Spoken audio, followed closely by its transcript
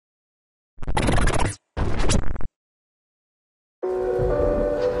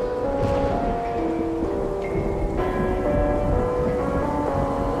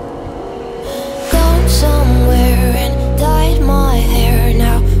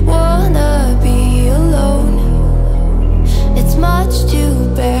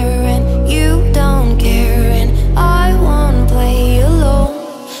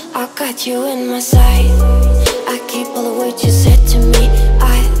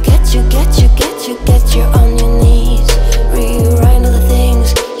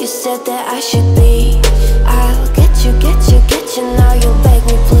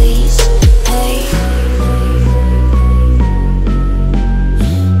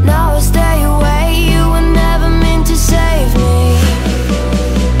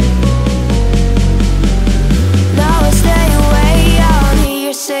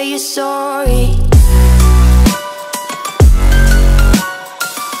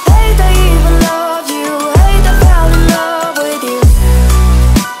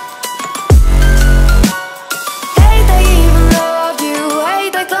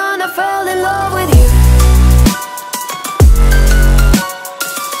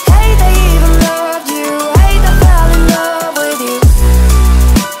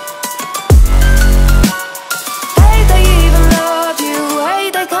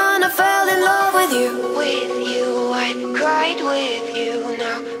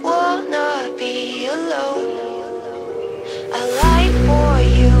now wanna be alone. I lied for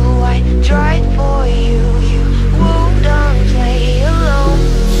you, I tried for you, you wouldn't play alone.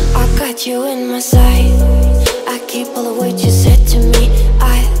 I got you in my sight, I keep all the words you said to me.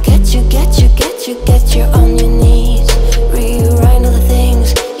 I get you, get you, get you, get you on your knees. Rewrite all the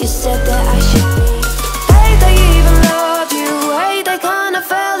things you said that I should be. Hate I even loved you, hate I kinda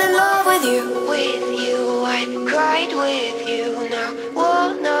fell in love with you. With you, I cried with you, now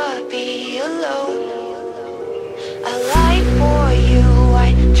wanna be alone. I lied for you, I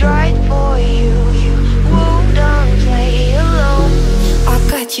tried for you, you wouldn't play alone. I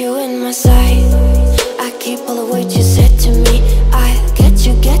got you in my sight, I keep all the words you said to me. I get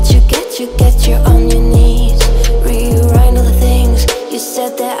you, get you, get you, get you on your knees. Rewrite all the things you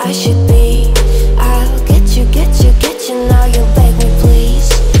said that I should be. I'll get you, get you, get you, now you beg me please.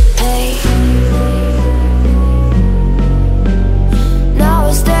 Hey, now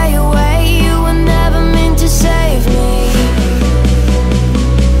I stay away, you were never meant to save me.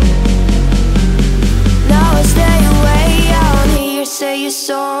 Now I stay away, I wanna hear you say you're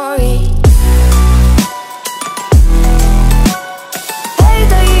sorry.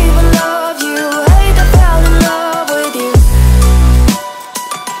 Hate I even loved you, hate I fell in love with you.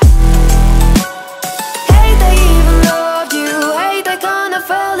 Hate I even loved you, hate I kinda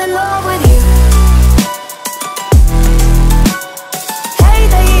fell in love with you.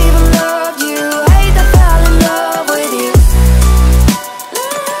 Hate I even loved you, hate I fell in love with you.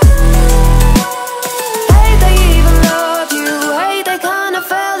 Hate I even loved you, hate I kinda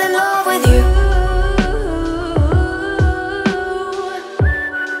fell in love with you.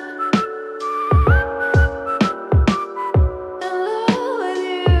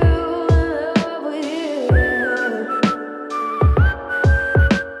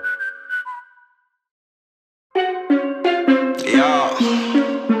 Yeah.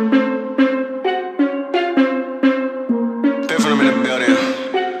 Been from in the building.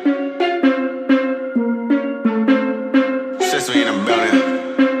 Since we in the building.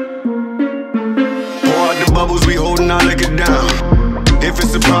 Pour out the bubbles, we holding our liquor down. If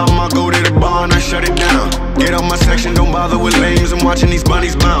it's a problem, I'll go to the bar and I shut it down. Get out my section, don't bother with lames. I'm watching these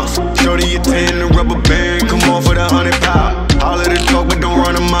bunnies bounce. Shorty, you 10, the rubber band. Come on for the 100 pound. Holler the talk, but don't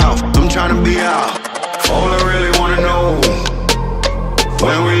run a mouth. I'm trying to be out. All I really wanna know,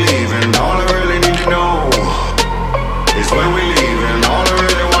 when we leaving, all I really need to know is when we leaving, all I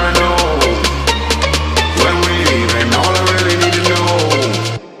really wanna know. When we leaving, all I really need to know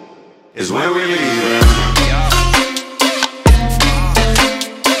is when we leaving.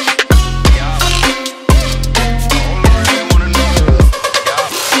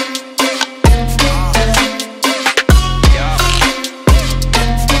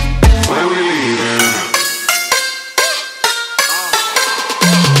 When we leaving.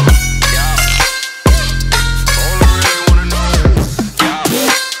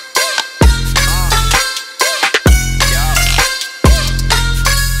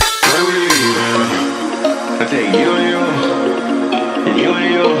 I take you and you, and you and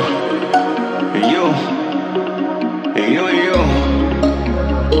you, and you, and you and you,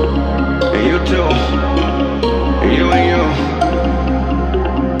 and you too, and you and you.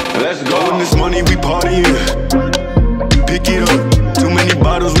 Let's go. When this money we partying, pick it up. Too many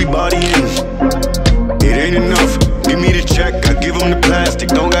bottles we bodying. It ain't enough. Give me the check, I give them the plastic.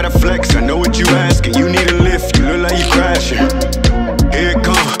 Don't gotta flex, I know what you asking. You need a lift, you look like you crashing. Here it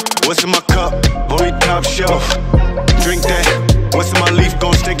come. What's in my cup? Only top shelf. Drink that. What's in my leaf?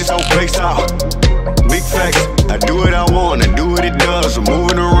 Gon' stink this whole place out.